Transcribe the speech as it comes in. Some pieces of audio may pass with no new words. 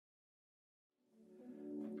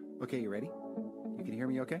Okay, you ready? You can hear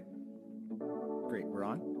me okay? Great, we're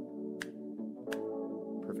on?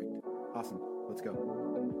 Perfect. Awesome. Let's go.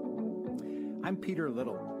 I'm Peter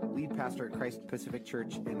Little, lead pastor at Christ Pacific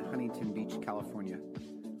Church in Huntington Beach, California.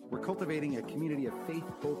 We're cultivating a community of faith,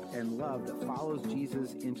 hope, and love that follows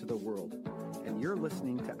Jesus into the world. And you're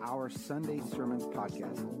listening to our Sunday Sermons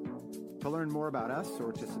podcast. To learn more about us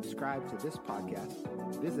or to subscribe to this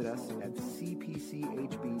podcast, visit us at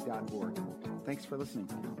cpchb.org. Thanks for listening.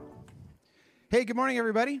 Hey, good morning,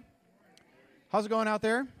 everybody. How's it going out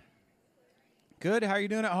there? Good. How are you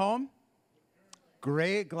doing at home?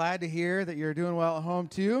 Great. Glad to hear that you're doing well at home,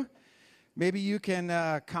 too. Maybe you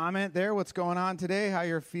can comment there what's going on today, how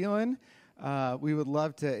you're feeling. We would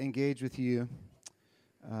love to engage with you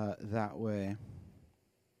that way.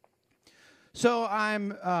 So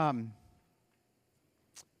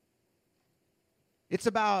it's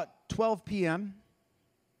about 12 p.m.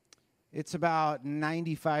 It's about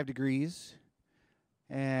 95 degrees.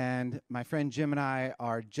 And my friend Jim and I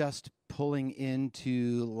are just pulling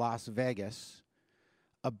into Las Vegas,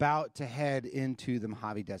 about to head into the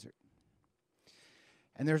Mojave Desert.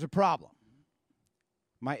 And there's a problem.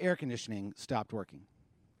 My air conditioning stopped working.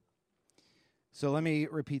 So let me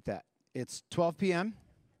repeat that. It's 12 p.m.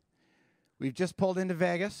 We've just pulled into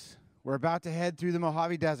Vegas. We're about to head through the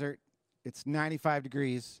Mojave Desert. It's 95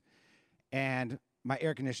 degrees, and my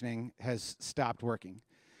air conditioning has stopped working.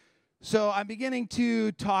 So I'm beginning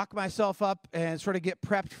to talk myself up and sort of get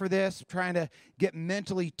prepped for this, trying to get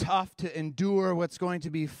mentally tough to endure what's going to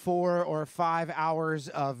be 4 or 5 hours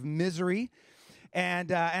of misery.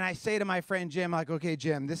 And I say to my friend Jim, like, okay,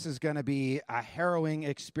 Jim, this is going to be a harrowing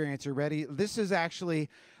experience. Are you ready? This is going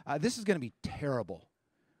to be terrible.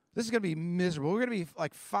 This is going to be miserable. We're going to be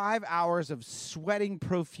like 5 hours of sweating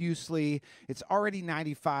profusely. It's already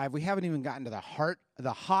 95. We haven't even gotten to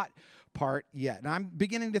the hot part yet. And I'm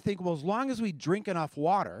beginning to think, well, as long as we drink enough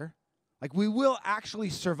water, like we will actually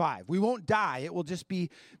survive. We won't die. It will just be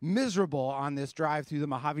miserable on this drive through the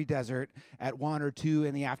Mojave Desert at 1 or 2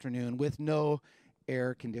 in the afternoon with no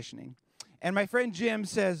air conditioning. And my friend Jim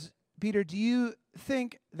says, Peter, do you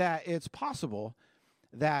think that it's possible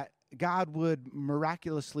that God would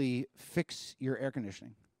miraculously fix your air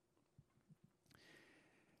conditioning?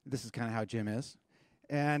 This is kind of how Jim is.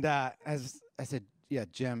 And as I said, yeah,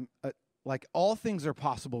 Jim, like all things are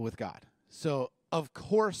possible with God. So, of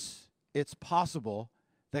course, it's possible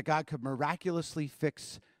that God could miraculously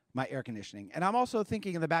fix my air conditioning. And I'm also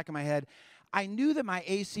thinking in the back of my head, I knew that my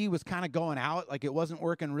AC was kind of going out, like it wasn't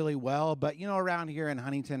working really well. But, you know, around here in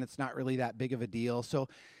Huntington, it's not really that big of a deal. So,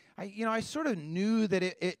 I sort of knew that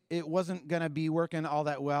it wasn't going to be working all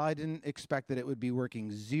that well. I didn't expect that it would be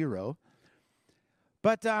working zero.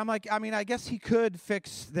 But I'm like, I guess he could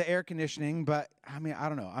fix the air conditioning, but I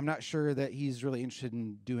don't know. I'm not sure that he's really interested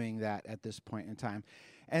in doing that at this point in time.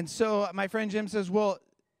 And so my friend Jim says, well,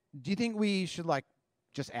 do you think we should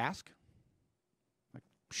just ask? Like,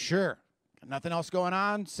 sure. Nothing else going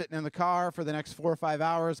on, sitting in the car for the next 4 or 5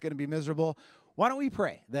 hours, going to be miserable. Why don't we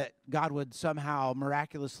pray that God would somehow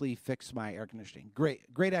miraculously fix my air conditioning?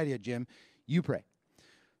 Great idea, Jim. You pray.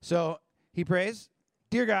 So he prays,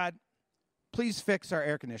 Dear God, please fix our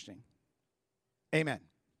air conditioning. Amen.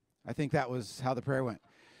 I think that was how the prayer went.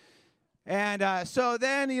 And so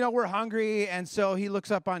then, we're hungry, and so he looks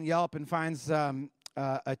up on Yelp and finds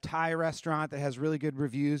a Thai restaurant that has really good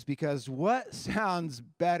reviews, because what sounds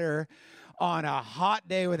better on a hot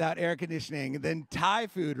day without air conditioning than Thai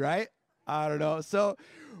food, right? I don't know. So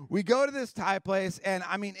we go to this Thai place, and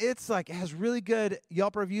it's it has really good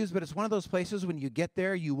Yelp reviews, but it's one of those places when you get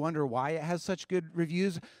there, you wonder why it has such good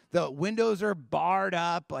reviews. The windows are barred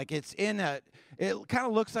up, it kind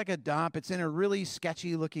of looks like a dump. It's in a really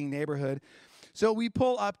sketchy looking neighborhood. So we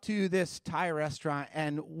pull up to this Thai restaurant,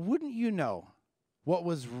 and wouldn't you know what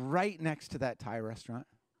was right next to that Thai restaurant?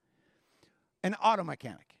 An auto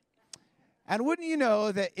mechanic. And wouldn't you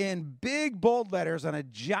know that in big, bold letters on a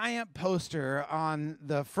giant poster on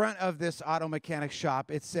the front of this auto mechanic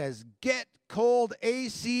shop, it says, "Get cold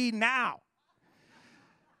AC now."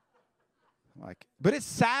 But it's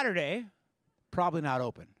Saturday, probably not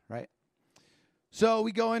open, right? So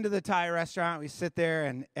we go into the Thai restaurant, we sit there,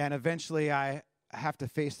 and eventually I have to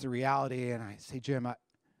face the reality, and I say, Jim, I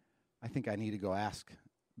think I need to go ask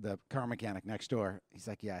the car mechanic next door. He's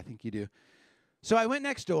like, yeah, I think you do. So I went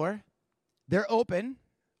next door. They're open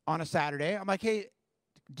on a Saturday. I'm like, hey,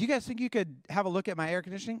 do you guys think you could have a look at my air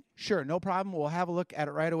conditioning? Sure, no problem. We'll have a look at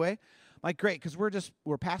it right away. I'm like, great, because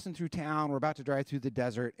we're passing through town. We're about to drive through the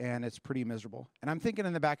desert, and it's pretty miserable. And I'm thinking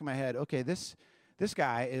in the back of my head, okay, this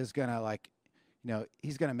guy is going to,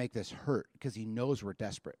 he's going to make this hurt because he knows we're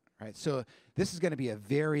desperate, right? So this is going to be a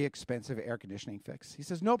very expensive air conditioning fix. He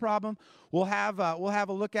says, no problem. We'll have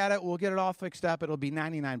a look at it. We'll get it all fixed up. It'll be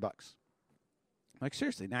 $99. Like,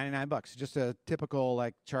 seriously, $99. Just a typical,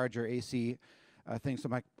 like, Charger AC thing. So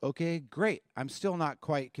I'm like, okay, great. I'm still not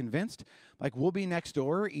quite convinced. Like, we'll be next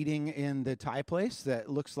door eating in the Thai place that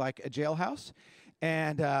looks like a jailhouse.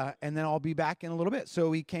 And then I'll be back in a little bit. So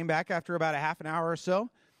we came back after about a half an hour or so.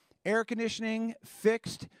 Air conditioning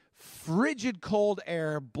fixed, frigid cold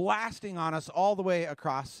air blasting on us all the way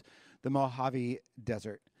across the Mojave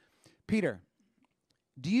Desert. Peter,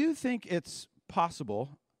 do you think it's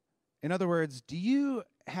possible? In other words, do you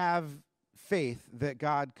have faith that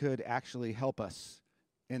God could actually help us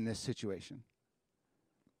in this situation?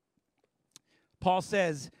 Paul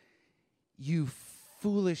says, you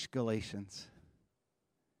foolish Galatians.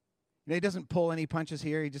 He doesn't pull any punches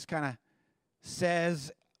here. He just kind of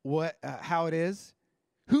says how it is.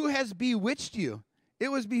 Who has bewitched you? It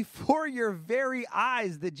was before your very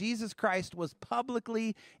eyes that Jesus Christ was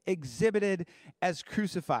publicly exhibited as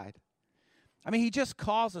crucified. I mean, he just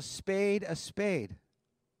calls a spade a spade.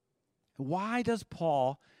 Why does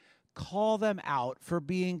Paul call them out for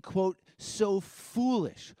being, quote, so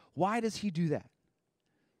foolish? Why does he do that?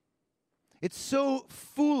 It's so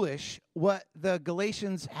foolish what the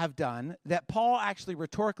Galatians have done that Paul actually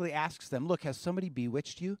rhetorically asks them, look, has somebody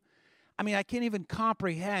bewitched you? I mean, I can't even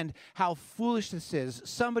comprehend how foolish this is.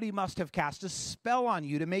 Somebody must have cast a spell on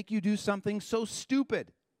you to make you do something so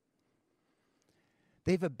stupid.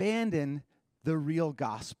 They've abandoned the real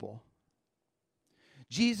gospel.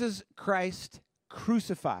 Jesus Christ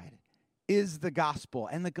crucified is the gospel.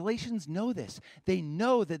 And the Galatians know this. They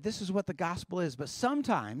know that this is what the gospel is. But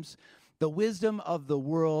sometimes the wisdom of the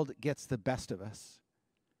world gets the best of us.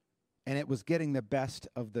 And it was getting the best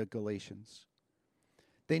of the Galatians.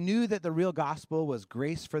 They knew that the real gospel was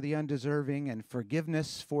grace for the undeserving and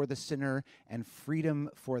forgiveness for the sinner and freedom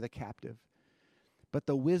for the captive. But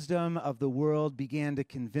the wisdom of the world began to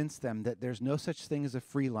convince them that there's no such thing as a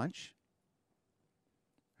free lunch.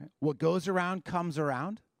 Right? What goes around comes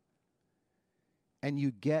around, and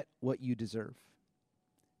you get what you deserve.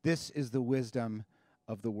 This is the wisdom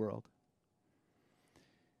of the world.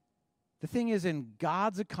 The thing is, in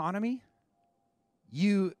God's economy,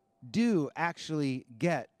 you do actually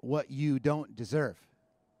get what you don't deserve.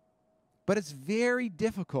 But it's very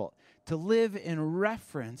difficult to live in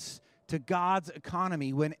reference to God's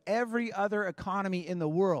economy when every other economy in the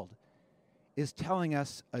world is telling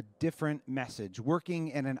us a different message, working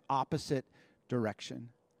in an opposite direction.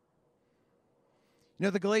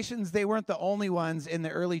 The Galatians, they weren't the only ones in the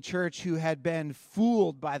early church who had been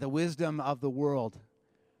fooled by the wisdom of the world.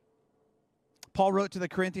 Paul wrote to the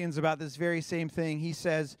Corinthians about this very same thing. He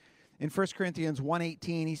says in 1 Corinthians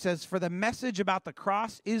 1:18, he says, "For the message about the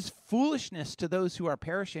cross is foolishness to those who are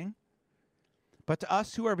perishing, but to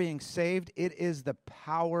us who are being saved, it is the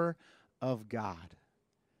power of God."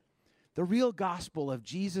 The real gospel of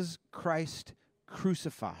Jesus Christ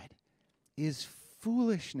crucified is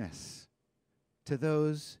foolishness to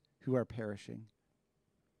those who are perishing.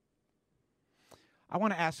 I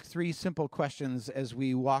want to ask 3 simple questions as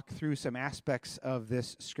we walk through some aspects of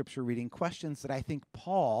this scripture reading, questions that I think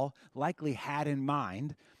Paul likely had in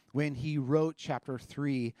mind when he wrote chapter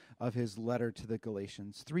 3 of his letter to the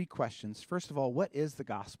Galatians. 3 questions. First of all, what is the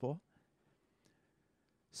gospel?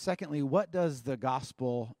 Secondly, what does the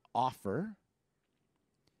gospel offer?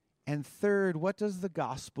 And third, what does the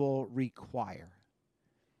gospel require?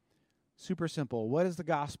 Super simple. What is the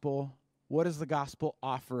gospel? What does the gospel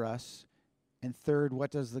offer us? And third,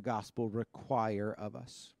 what does the gospel require of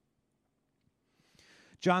us?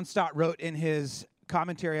 John Stott wrote in his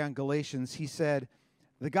commentary on Galatians, he said,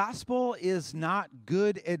 "The gospel is not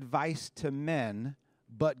good advice to men,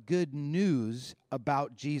 but good news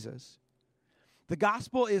about Jesus. The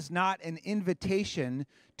gospel is not an invitation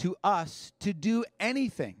to us to do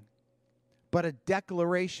anything, but a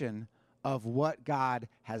declaration of what God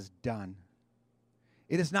has done.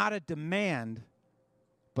 It is not a demand,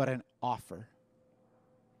 but an offer."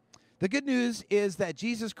 The good news is that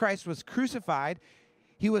Jesus Christ was crucified,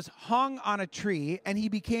 he was hung on a tree, and he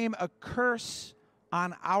became a curse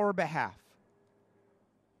on our behalf.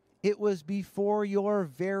 It was before your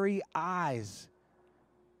very eyes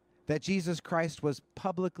that Jesus Christ was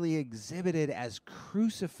publicly exhibited as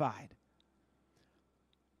crucified.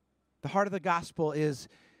 The heart of the gospel is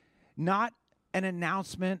not an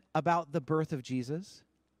announcement about the birth of Jesus.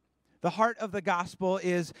 The heart of the gospel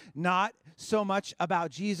is not so much about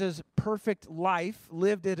Jesus' perfect life,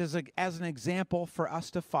 lived it as an example for us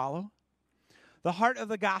to follow. The heart of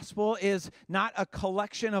the gospel is not a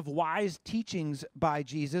collection of wise teachings by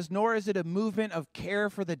Jesus, nor is it a movement of care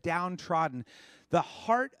for the downtrodden. The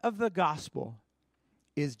heart of the gospel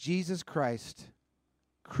is Jesus Christ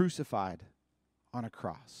crucified on a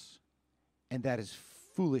cross. And that is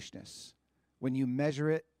foolishness when you measure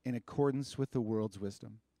it in accordance with the world's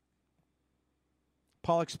wisdom.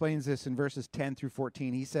 Paul explains this in verses 10 through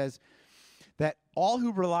 14. He says that all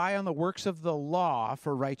who rely on the works of the law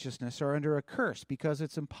for righteousness are under a curse, because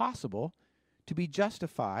it's impossible to be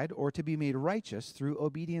justified or to be made righteous through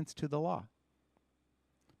obedience to the law.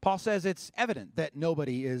 Paul says it's evident that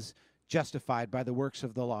nobody is justified by the works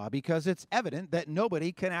of the law, because it's evident that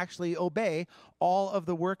nobody can actually obey all of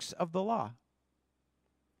the works of the law.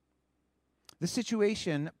 The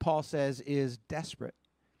situation, Paul says, is desperate.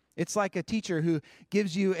 It's like a teacher who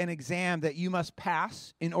gives you an exam that you must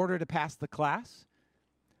pass in order to pass the class,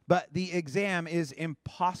 but the exam is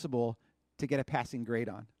impossible to get a passing grade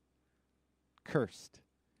on. Cursed.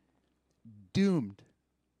 Doomed.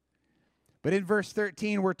 But in verse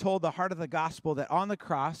 13, we're told the heart of the gospel that on the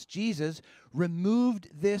cross, Jesus removed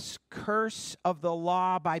this curse of the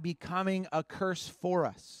law by becoming a curse for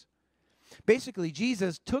us. Basically,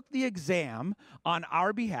 Jesus took the exam on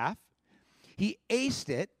our behalf. He aced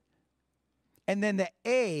it. And then the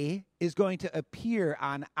A is going to appear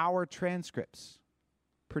on our transcripts.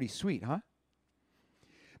 Pretty sweet, huh?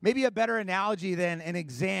 Maybe a better analogy than an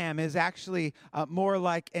exam is actually more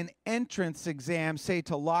like an entrance exam, say,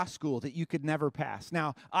 to law school that you could never pass.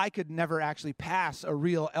 Now, I could never actually pass a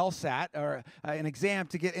real LSAT or an exam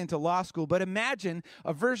to get into law school, but imagine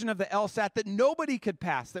a version of the LSAT that nobody could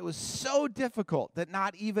pass, that was so difficult that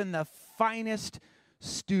not even the finest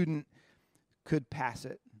student could pass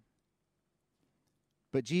it.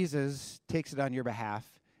 But Jesus takes it on your behalf,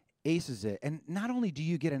 aces it, and not only do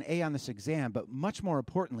you get an A on this exam, but much more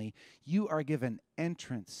importantly, you are given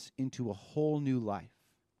entrance into a whole new life.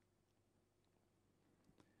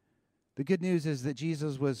 The good news is that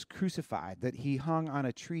Jesus was crucified, that he hung on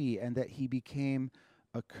a tree, and that he became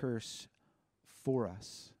a curse for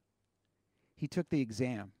us. He took the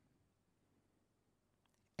exam,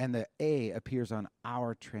 and the A appears on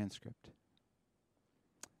our transcript.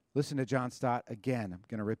 Listen to John Stott again. I'm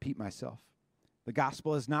going to repeat myself. The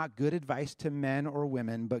gospel is not good advice to men or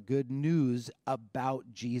women, but good news about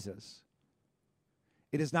Jesus.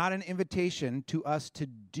 It is not an invitation to us to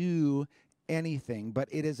do anything, but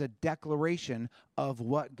it is a declaration of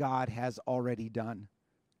what God has already done.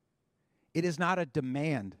 It is not a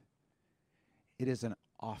demand. It is an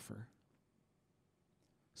offer.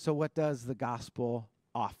 So what does the gospel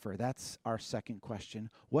offer? That's our second question.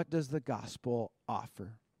 What does the gospel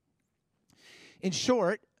offer? In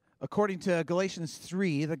short, according to Galatians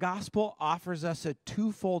 3, the gospel offers us a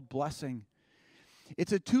twofold blessing.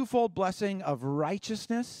 It's a twofold blessing of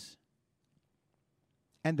righteousness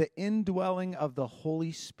and the indwelling of the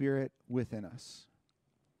Holy Spirit within us.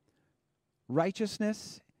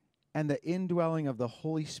 Righteousness and the indwelling of the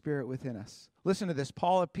Holy Spirit within us. Listen to this.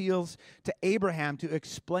 Paul appeals to Abraham to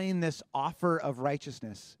explain this offer of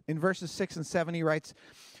righteousness. In verses 6 and 7, he writes,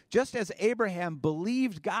 just as Abraham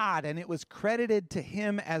believed God and it was credited to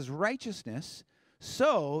him as righteousness,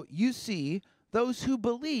 so you see those who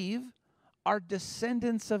believe are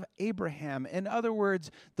descendants of Abraham. In other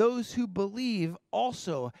words, those who believe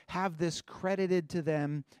also have this credited to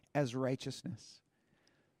them as righteousness.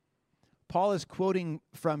 Paul is quoting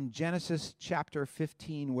from Genesis chapter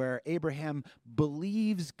 15, where Abraham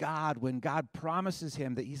believes God when God promises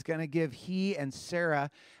him that he's going to give he and Sarah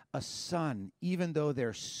a son, even though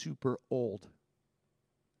they're super old.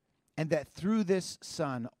 And that through this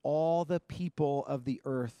son, all the people of the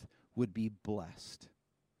earth would be blessed.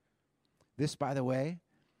 This, by the way,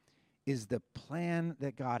 is the plan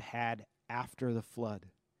that God had after the flood.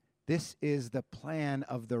 This is the plan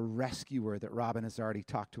of the rescuer that Robin has already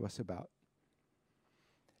talked to us about.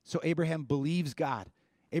 So Abraham believes God.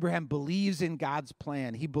 Abraham believes in God's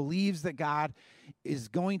plan. He believes that God is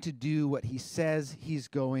going to do what he says he's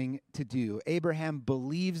going to do. Abraham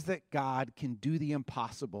believes that God can do the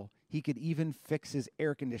impossible. He could even fix his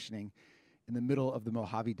air conditioning in the middle of the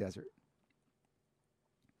Mojave Desert.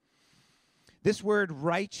 This word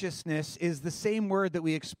righteousness is the same word that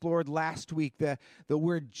we explored last week, the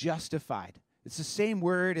word justified. It's the same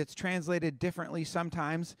word. It's translated differently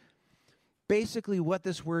sometimes. Basically, what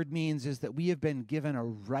this word means is that we have been given a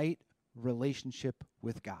right relationship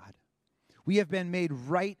with God. We have been made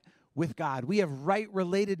right with God. We have right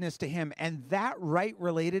relatedness to him, and that right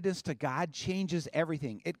relatedness to God changes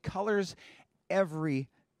everything. It colors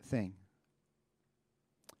everything.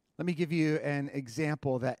 Let me give you an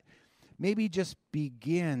example that maybe just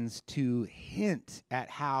begins to hint at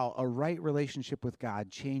how a right relationship with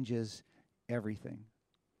God changes everything.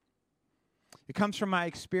 It comes from my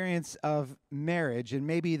experience of marriage, and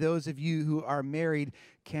maybe those of you who are married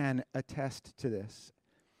can attest to this.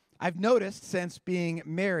 I've noticed since being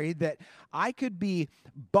married that I could be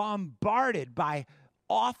bombarded by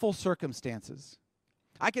awful circumstances.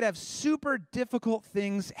 I could have super difficult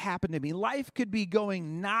things happen to me. Life could be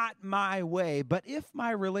going not my way, but if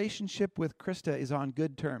my relationship with Krista is on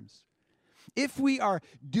good terms, if we are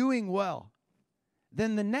doing well,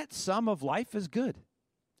 then the net sum of life is good,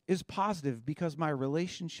 is positive, because my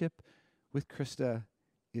relationship with Krista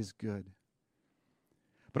is good.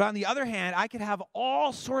 But on the other hand, I could have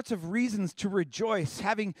all sorts of reasons to rejoice,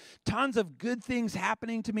 having tons of good things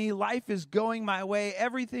happening to me. Life is going my way.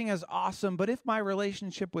 Everything is awesome. But if my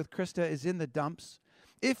relationship with Krista is in the dumps,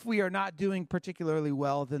 if we are not doing particularly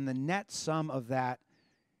well, then the net sum of that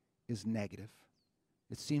is negative.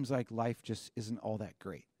 It seems like life just isn't all that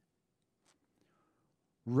great.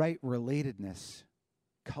 Right relatedness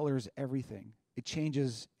colors everything. It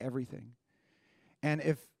changes everything. And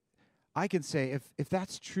if I can say, if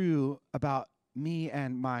that's true about me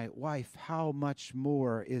and my wife, how much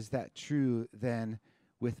more is that true than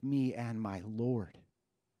with me and my Lord?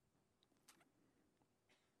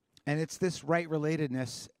 And it's this right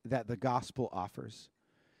relatedness that the gospel offers.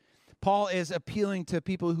 Paul is appealing to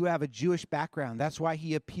people who have a Jewish background. That's why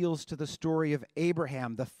he appeals to the story of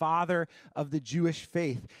Abraham, the father of the Jewish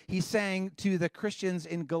faith. He's saying to the Christians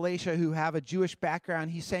in Galatia who have a Jewish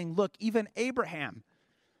background, he's saying, look, even Abraham,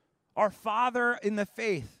 our father in the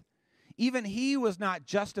faith, even he was not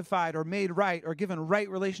justified or made right or given right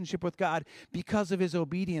relationship with God because of his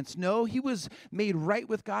obedience. No, he was made right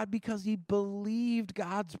with God because he believed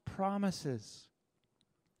God's promises.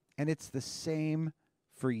 And it's the same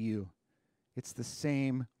for you. It's the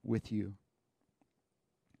same with you.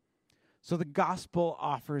 So the gospel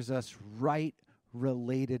offers us right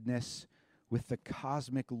relatedness with the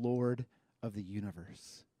cosmic Lord of the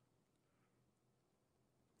universe.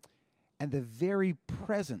 And the very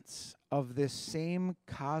presence of this same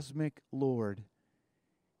cosmic Lord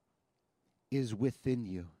is within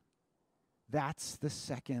you. That's the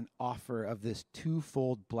second offer of this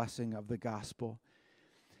twofold blessing of the gospel.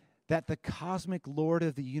 That the cosmic Lord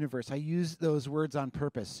of the universe, I use those words on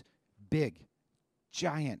purpose, big,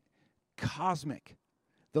 giant, cosmic,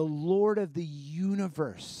 the Lord of the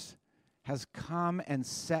universe has come and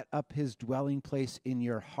set up his dwelling place in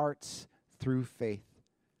your hearts through faith.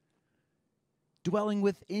 Dwelling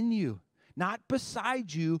within you, not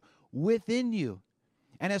beside you, within you.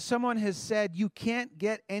 And as someone has said, you can't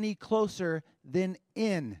get any closer than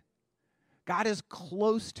in. God is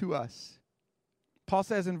close to us. Paul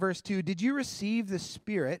says in verse 2, did you receive the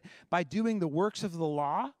Spirit by doing the works of the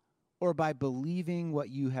law or by believing what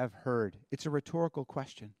you have heard? It's a rhetorical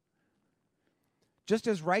question. Just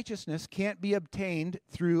as righteousness can't be obtained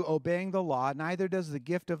through obeying the law, neither does the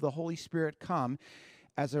gift of the Holy Spirit come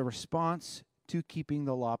as a response to keeping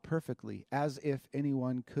the law perfectly, as if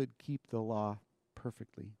anyone could keep the law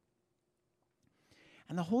perfectly.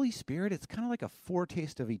 And the Holy Spirit, it's kind of like a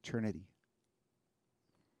foretaste of eternity.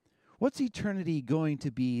 What's eternity going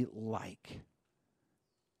to be like?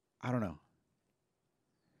 I don't know.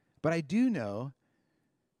 But I do know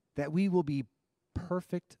that we will be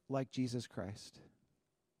perfect like Jesus Christ.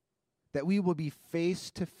 That we will be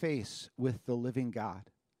face to face with the living God.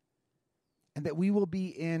 And that we will be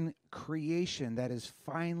in creation that is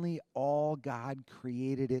finally all God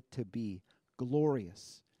created it to be.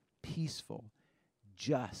 Glorious, peaceful,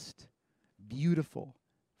 just, beautiful,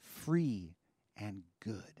 free, and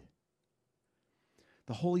good.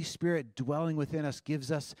 The Holy Spirit dwelling within us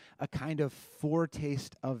gives us a kind of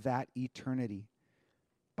foretaste of that eternity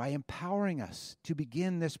by empowering us to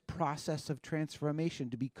begin this process of transformation,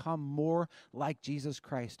 to become more like Jesus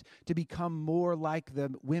Christ, to become more like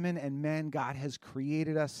the women and men God has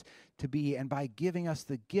created us to be, and by giving us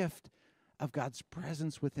the gift of God's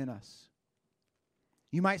presence within us.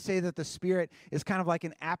 You might say that the Spirit is kind of like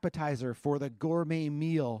an appetizer for the gourmet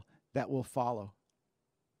meal that will follow.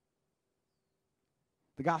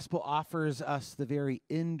 The gospel offers us the very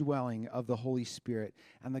indwelling of the Holy Spirit,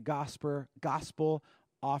 and the gospel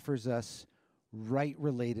offers us right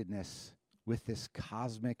relatedness with this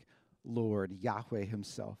cosmic Lord, Yahweh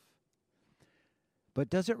himself.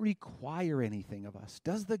 But does it require anything of us?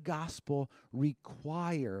 Does the gospel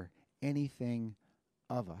require anything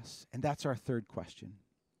of us? And that's our third question.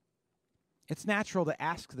 It's natural to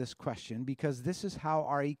ask this question because this is how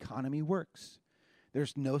our economy works.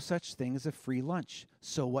 There's no such thing as a free lunch.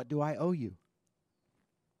 So what do I owe you?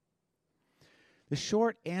 The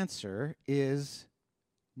short answer is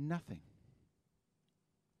nothing.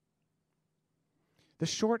 The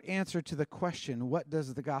short answer to the question, what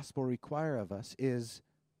does the gospel require of us, is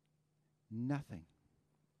nothing.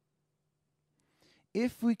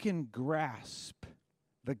 If we can grasp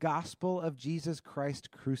the gospel of Jesus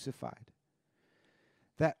Christ crucified,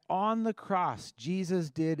 that on the cross, Jesus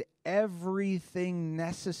did everything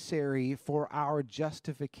necessary for our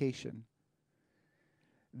justification,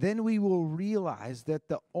 then we will realize that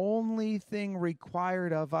the only thing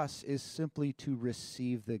required of us is simply to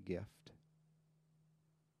receive the gift.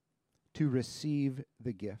 To receive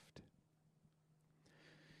the gift.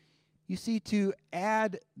 You see, to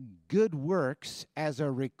add good works as a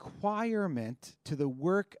requirement to the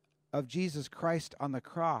work of Jesus Christ on the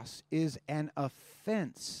cross is an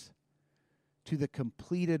offense to the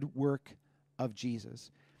completed work of Jesus.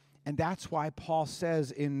 And that's why Paul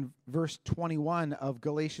says in verse 21 of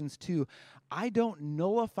Galatians 2, I don't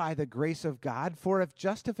nullify the grace of God, for if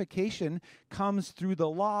justification comes through the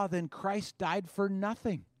law, then Christ died for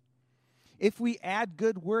nothing. If we add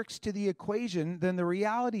good works to the equation, then the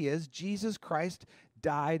reality is Jesus Christ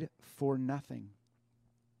died for nothing.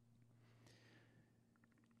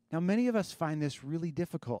 Now, many of us find this really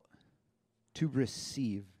difficult to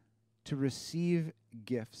receive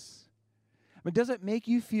gifts. But does it make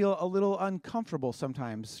you feel a little uncomfortable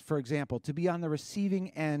sometimes, for example, to be on the receiving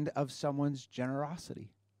end of someone's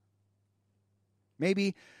generosity?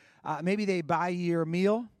 Maybe they buy you your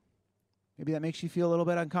meal. Maybe that makes you feel a little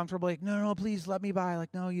bit uncomfortable. Like, no, please let me buy.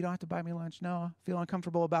 Like, no, you don't have to buy me lunch. No, I feel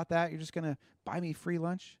uncomfortable about that. You're just going to buy me free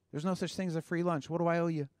lunch? There's no such thing as a free lunch. What do I owe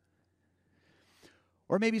you?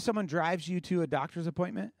 Or maybe someone drives you to a doctor's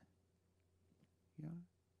appointment. Yeah.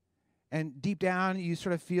 And deep down, you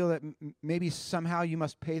sort of feel that maybe somehow you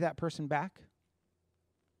must pay that person back.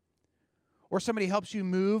 Or somebody helps you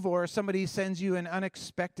move, or somebody sends you an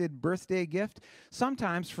unexpected birthday gift.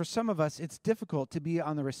 Sometimes, for some of us, it's difficult to be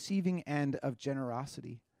on the receiving end of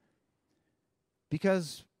generosity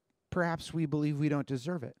because perhaps we believe we don't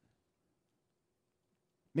deserve it.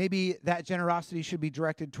 Maybe that generosity should be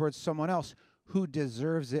directed towards someone else who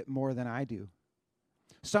deserves it more than I do,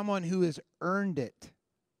 someone who has earned it.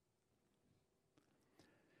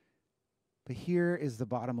 But here is the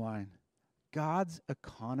bottom line. God's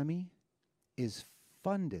economy is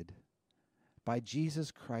funded by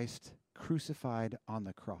Jesus Christ crucified on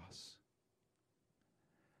the cross.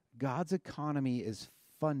 God's economy is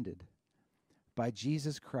funded by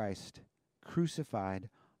Jesus Christ crucified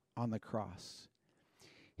on the cross.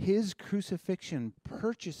 His crucifixion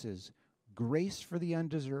purchases grace for the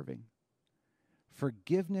undeserving,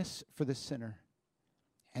 forgiveness for the sinner,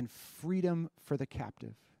 and freedom for the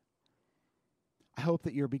captive. I hope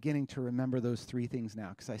that you're beginning to remember those three things now,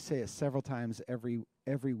 because I say it several times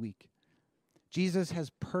every week. Jesus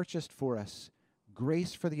has purchased for us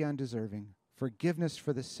grace for the undeserving, forgiveness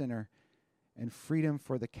for the sinner, and freedom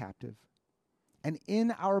for the captive. And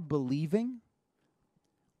in our believing,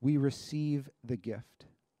 we receive the gift.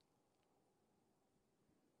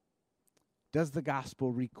 Does the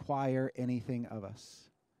gospel require anything of us?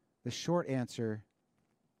 The short answer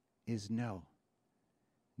is no,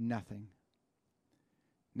 nothing.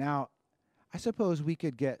 Now, I suppose we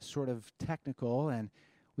could get sort of technical and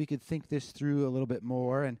we could think this through a little bit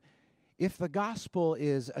more. And if the gospel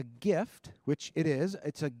is a gift, which it is,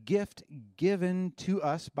 it's a gift given to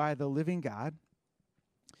us by the living God,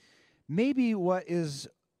 maybe what is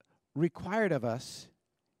required of us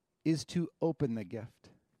is to open the gift.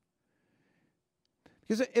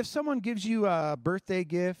 Because if someone gives you a birthday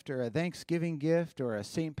gift or a Thanksgiving gift or a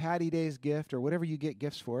St. Patty Day's gift or whatever you get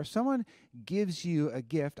gifts for, if someone gives you a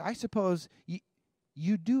gift, I suppose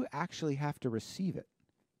you do actually have to receive it.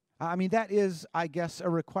 I mean, that is, I guess, a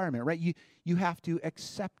requirement, right? You have to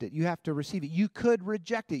accept it. You have to receive it. You could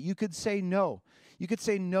reject it. You could say no. You could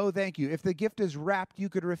say no, thank you. If the gift is wrapped, you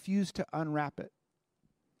could refuse to unwrap it.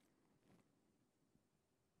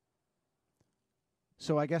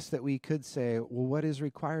 So I guess that we could say, well, what is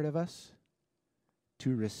required of us?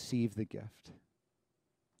 To receive the gift,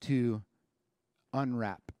 to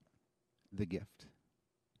unwrap the gift.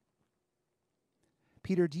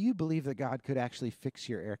 Peter, do you believe that God could actually fix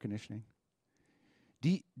your air conditioning?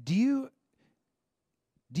 Do you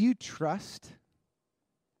trust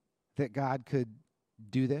that God could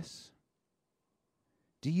do this?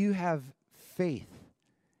 Do you have faith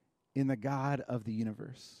in the God of the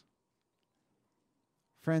universe?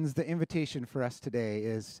 Friends, the invitation for us today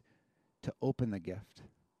is to open the gift,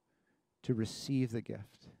 to receive the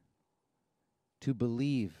gift, to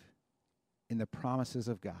believe in the promises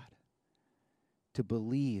of God, to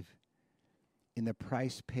believe in the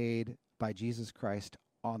price paid by Jesus Christ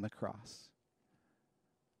on the cross.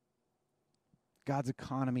 God's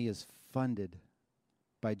economy is funded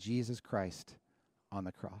by Jesus Christ on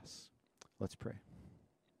the cross. Let's pray.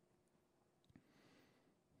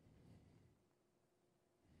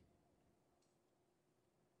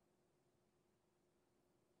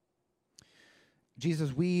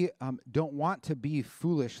 Jesus, we don't want to be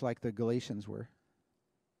foolish like the Galatians were.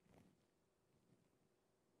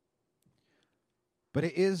 But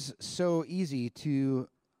it is so easy to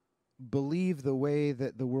believe the way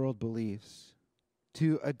that the world believes,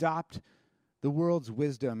 to adopt the world's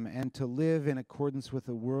wisdom, and to live in accordance with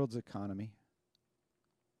the world's economy.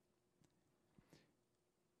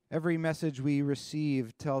 Every message we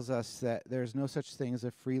receive tells us that there's no such thing as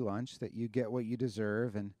a free lunch, that you get what you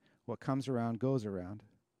deserve, and what comes around goes around.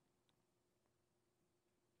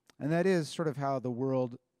 And that is sort of how the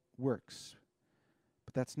world works.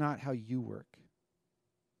 But that's not how you work.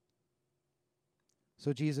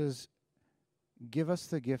 So Jesus, give us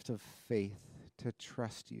the gift of faith to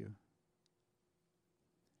trust you,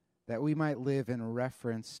 that we might live in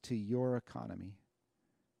reference to your economy,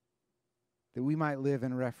 that we might live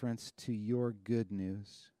in reference to your good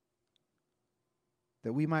news,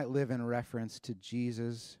 that we might live in reference to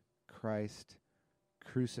Jesus Christ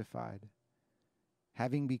crucified,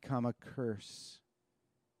 having become a curse,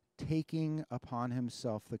 taking upon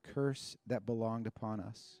himself the curse that belonged upon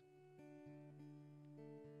us.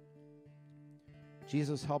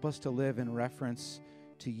 Jesus, help us to live in reference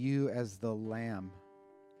to you as the Lamb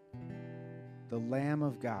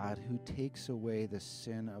of God who takes away the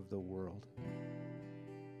sin of the world,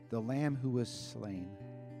 the Lamb who was slain,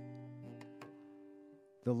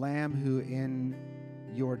 the Lamb who in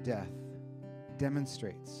your death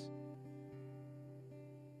demonstrates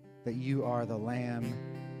that you are the Lamb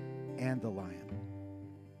and the Lion,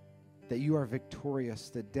 that you are victorious,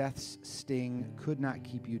 that death's sting could not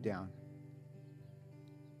keep you down.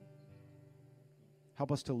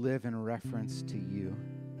 Help us to live in reference to you.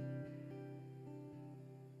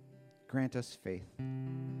 Grant us faith,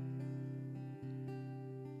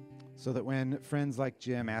 so that when friends like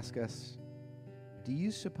Jim ask us, do you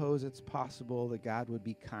suppose it's possible that God would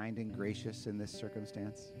be kind and gracious in this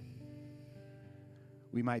circumstance?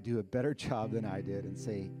 We might do a better job than I did and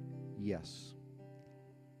say, yes.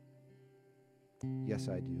 Yes,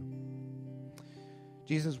 I do.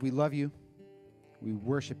 Jesus, we love you. We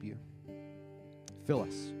worship you. Fill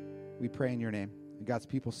us. We pray in your name. And God's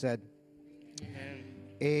people said, Amen.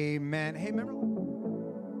 Amen. Hey, remember...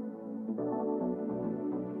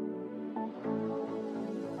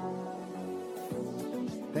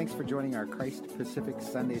 Thanks for joining our Christ Pacific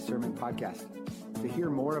Sunday Sermon Podcast. To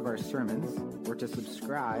hear more of our sermons, or to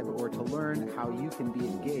subscribe, or to learn how you can be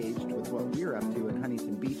engaged with what we're up to in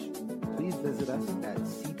Huntington Beach, please visit us at